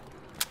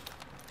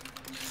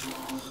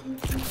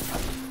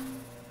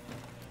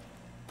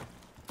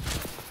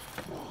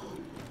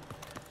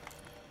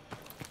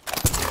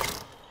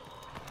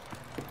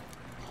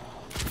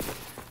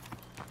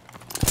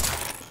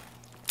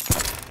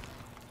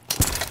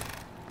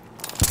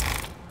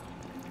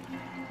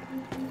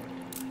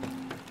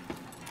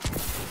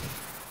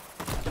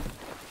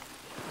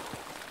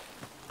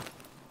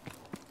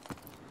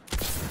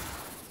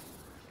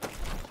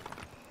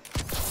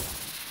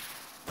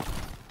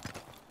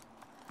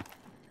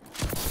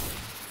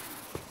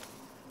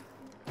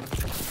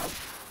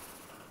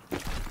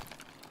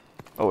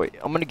 Oh wait,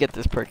 I'm gonna get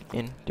this perk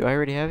again. Do I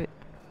already have it?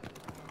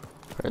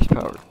 Press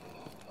power.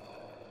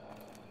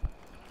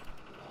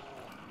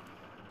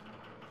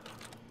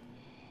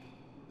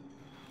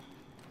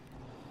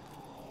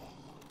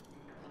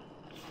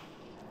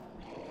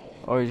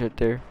 Oh, he's right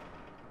there.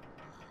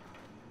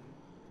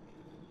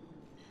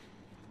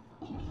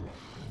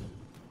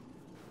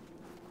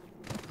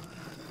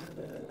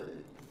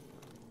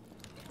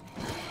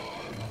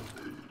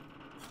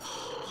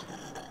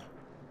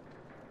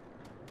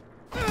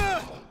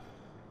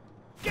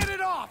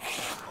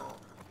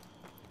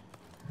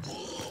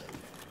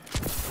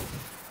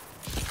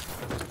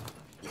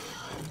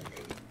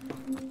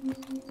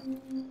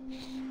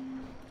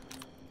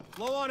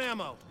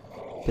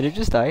 Did it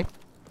just die?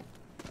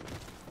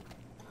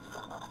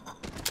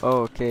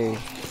 Oh, okay.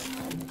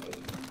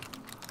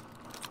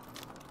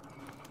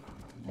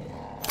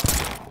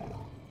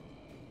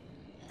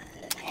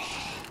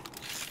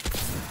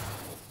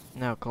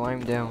 Now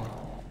climb down.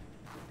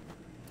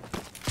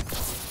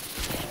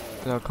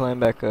 Now climb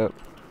back up.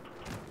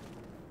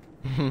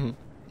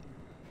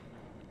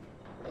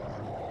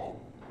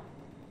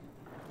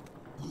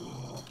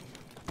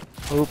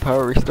 Oh,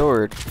 power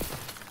restored.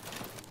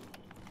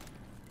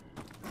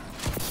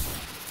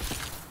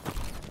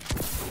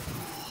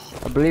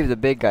 I believe the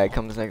big guy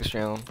comes next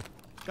round.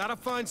 Gotta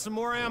find some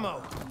more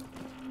ammo.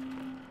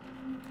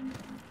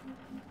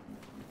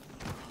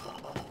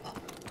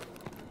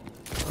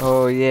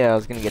 Oh yeah, I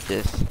was gonna get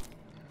this.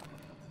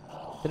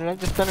 Didn't I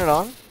just turn it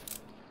on?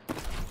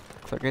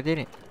 Looks like I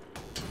didn't.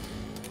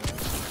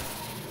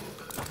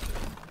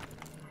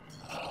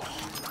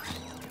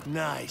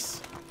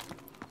 Nice.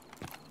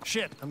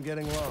 Shit, I'm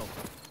getting low.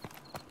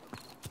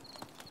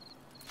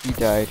 You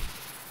died.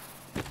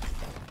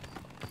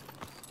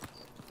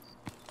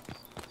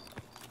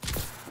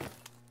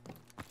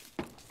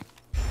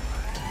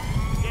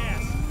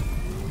 Gas.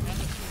 That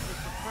machine is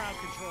for crowd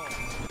control.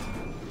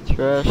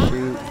 Trash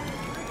shoot.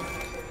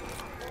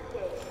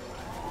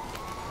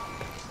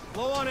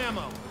 Low on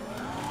ammo.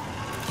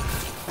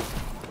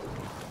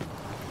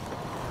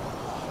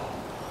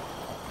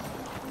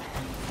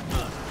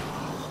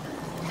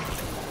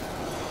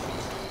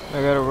 I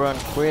gotta run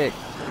quick.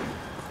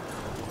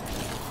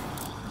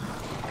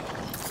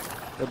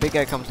 The big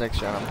guy comes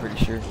next round, I'm pretty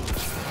sure.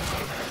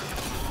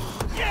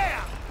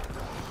 Yeah!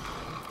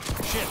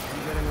 Shit,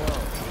 I'm getting low.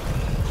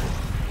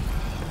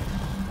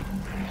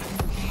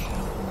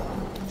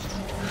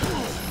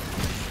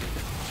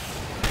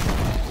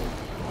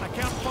 I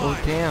count Oh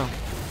 5. damn.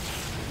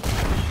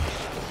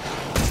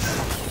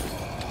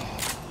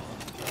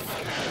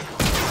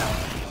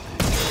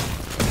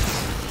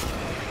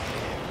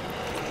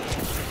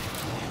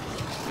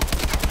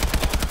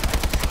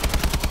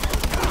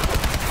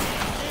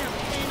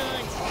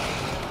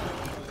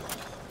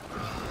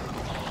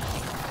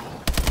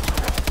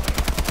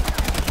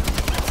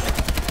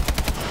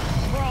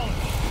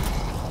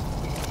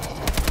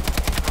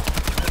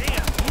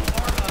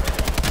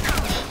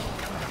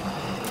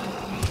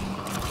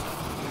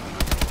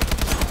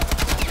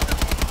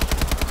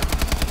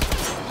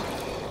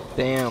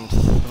 Damn. Too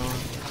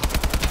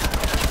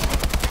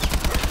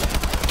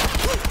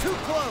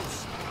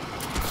close.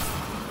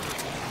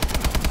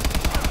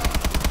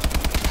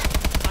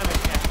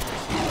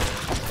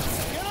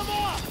 Get him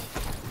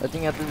off. I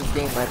think after this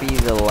game might be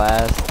the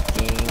last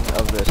game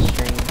of the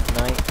stream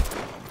tonight.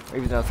 Or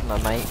even though it's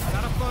not night.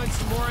 Gotta find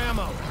some more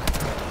ammo.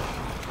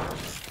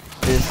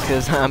 Just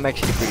because I'm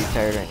actually pretty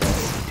tired right now.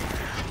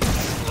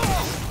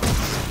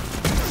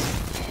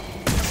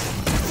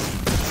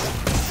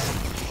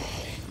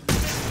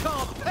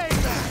 Call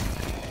payback.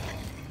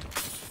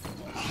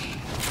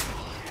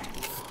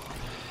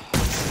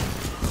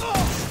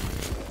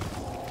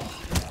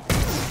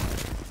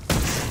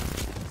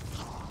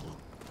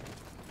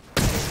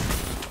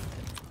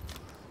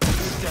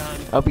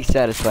 Done. I'll be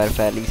satisfied if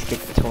I at least get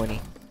to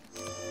 20.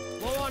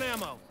 Low on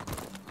ammo.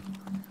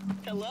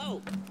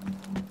 Hello.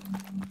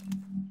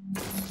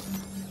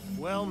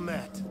 Well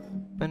met.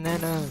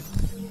 Bananas.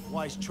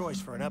 Wise choice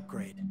for an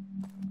upgrade.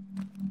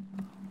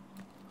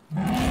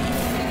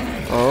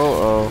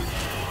 Oh.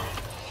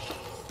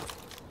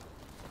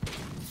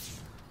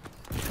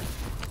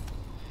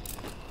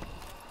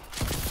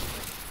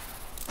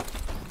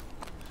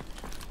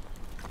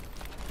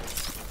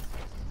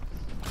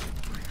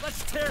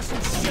 Let's tear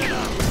some shit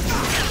up.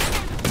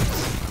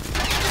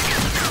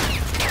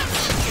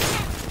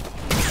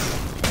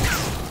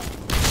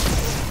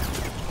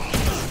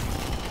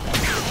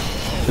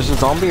 There's a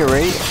zombie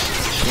already?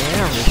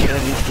 Damn, we should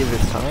at least give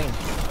it time.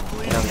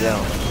 And I'm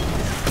down.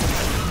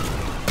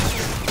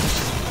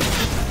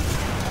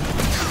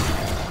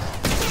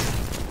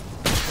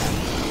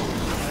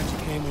 Glad you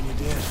came when you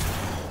did.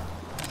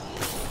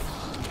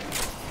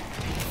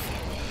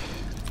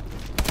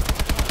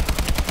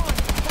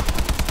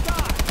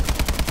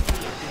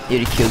 Here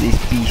to kill these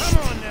beasts.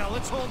 Come on now,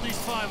 let's hold these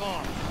 5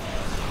 off.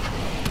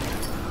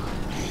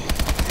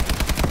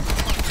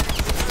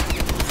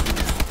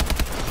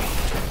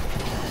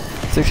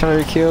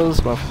 $600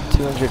 kills, well,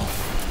 200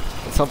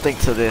 something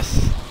to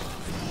this.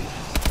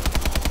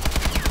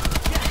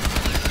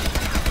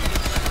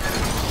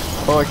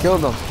 Oh, I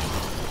killed him.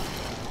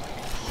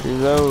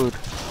 Reload.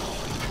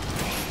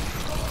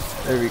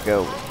 There we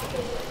go.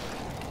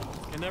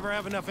 Can never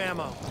have enough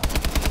ammo.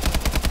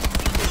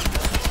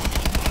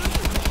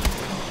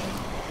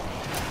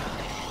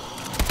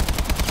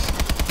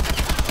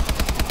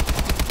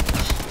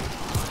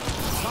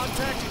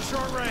 Contact at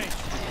short range.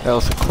 That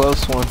was a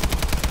close one.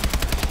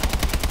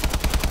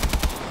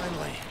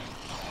 Finally.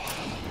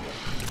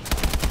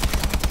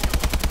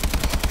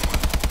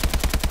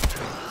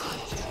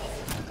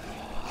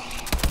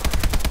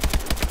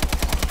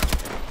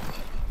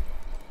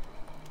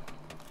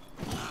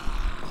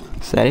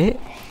 Is that it?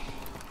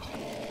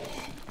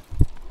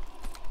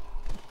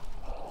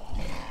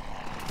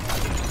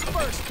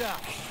 First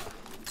up.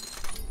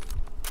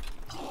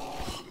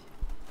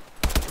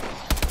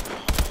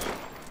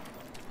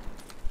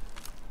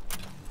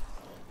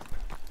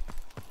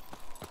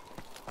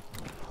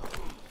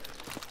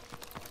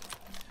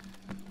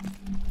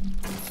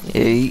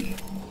 Eight.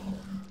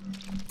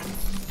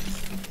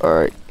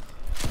 Alright.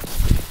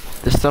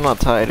 They're still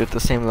not tied at the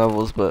same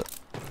levels, but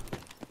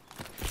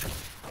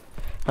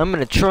I'm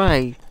gonna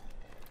try.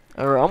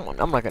 Or I'm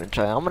not gonna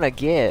try. I'm gonna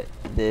get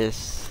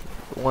this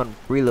one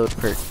reload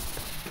perk.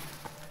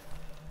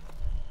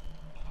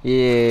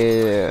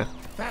 Yeah.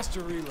 Faster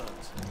reloads.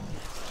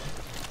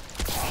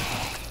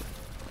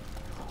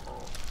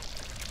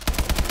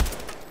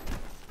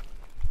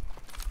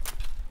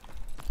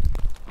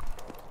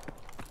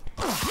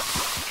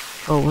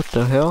 Oh, what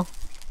the hell?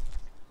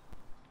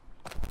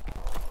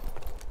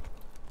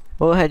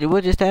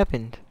 What just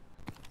happened?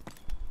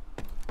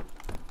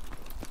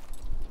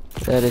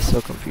 That is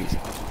so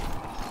confusing.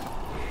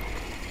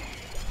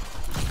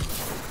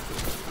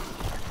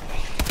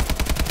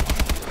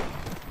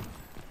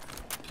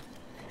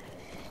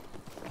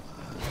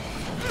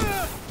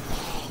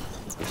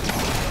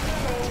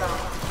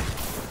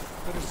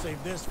 Better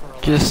save this for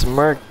a Just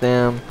smirk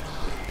them.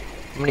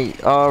 How many?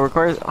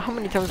 Requires. How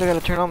many times I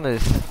gotta turn on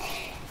this?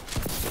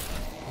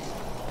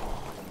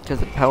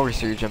 Because of power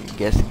surge, I'm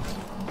guessing.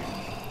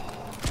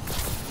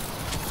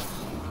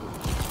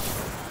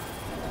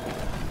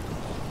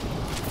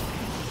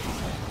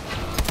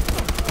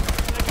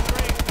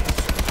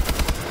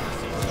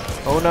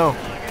 Oh no.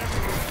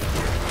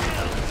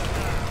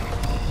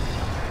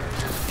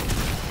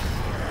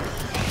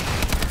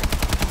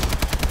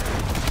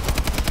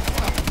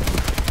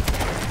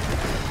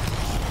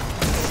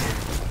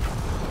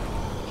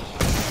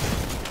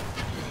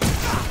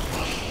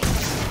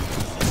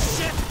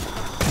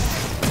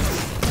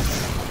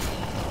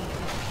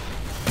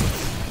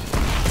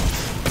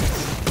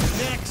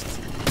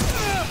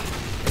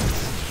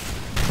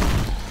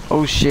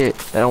 Oh shit,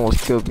 that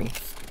almost killed me.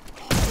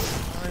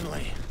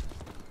 Finally.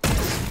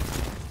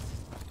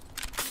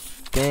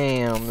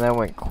 Damn, that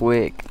went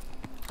quick.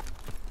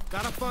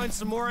 Gotta find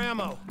some more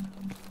ammo.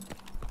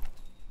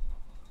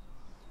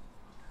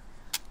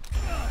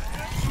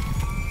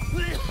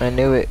 I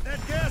knew it.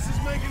 That gas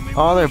is making me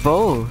Oh, they're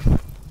both.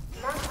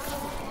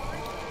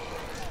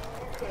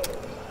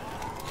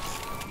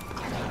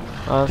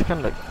 Oh, this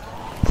kind of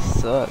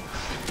sucks.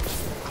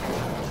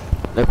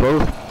 They're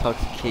both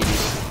intoxicated.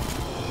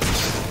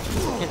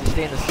 Can't just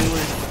stay in the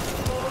sewer.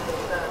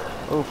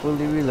 Oh,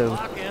 fully reload.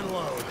 lock and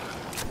load.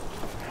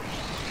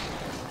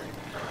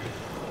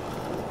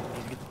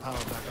 Need to get the power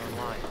back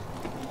online.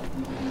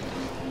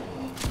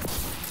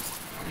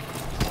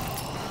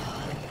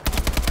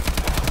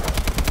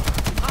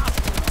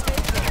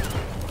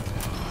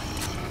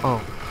 Oh.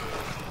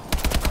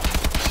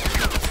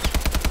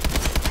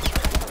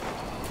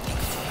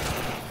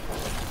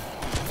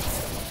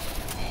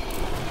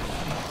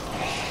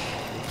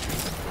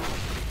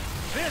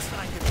 This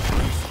I can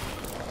use.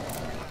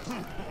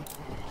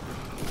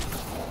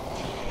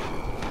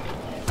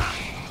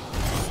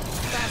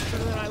 Faster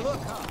than I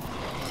look, huh?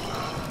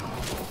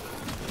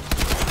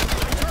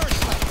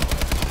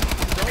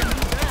 Don't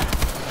need that.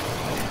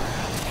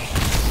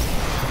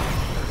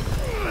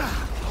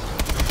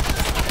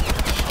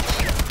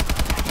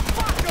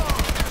 Fuck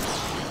off!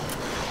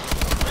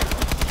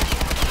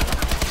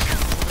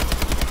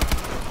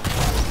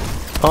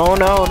 Oh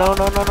no, no,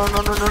 no, no, no,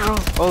 no, no, no, no.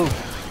 Oh.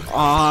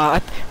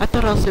 I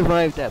thought I'll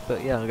survive that,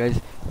 but yeah, guys,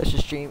 that's the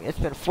stream. It's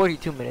been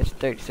 42 minutes,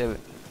 37,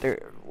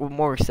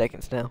 more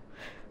seconds now.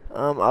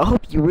 I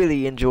hope you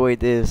really enjoyed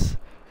this.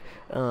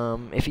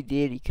 If you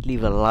did, you could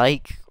leave a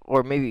like,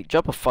 or maybe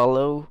drop a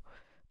follow,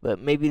 but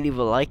maybe leave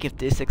a like if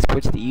this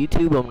exports to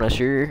YouTube. I'm not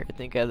sure. I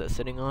think I have that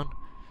setting on.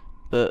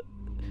 But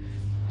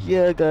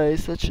yeah,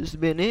 guys, that's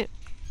just been it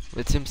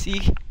with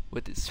MC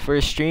with his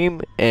first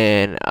stream,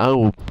 and I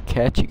will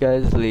catch you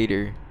guys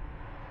later.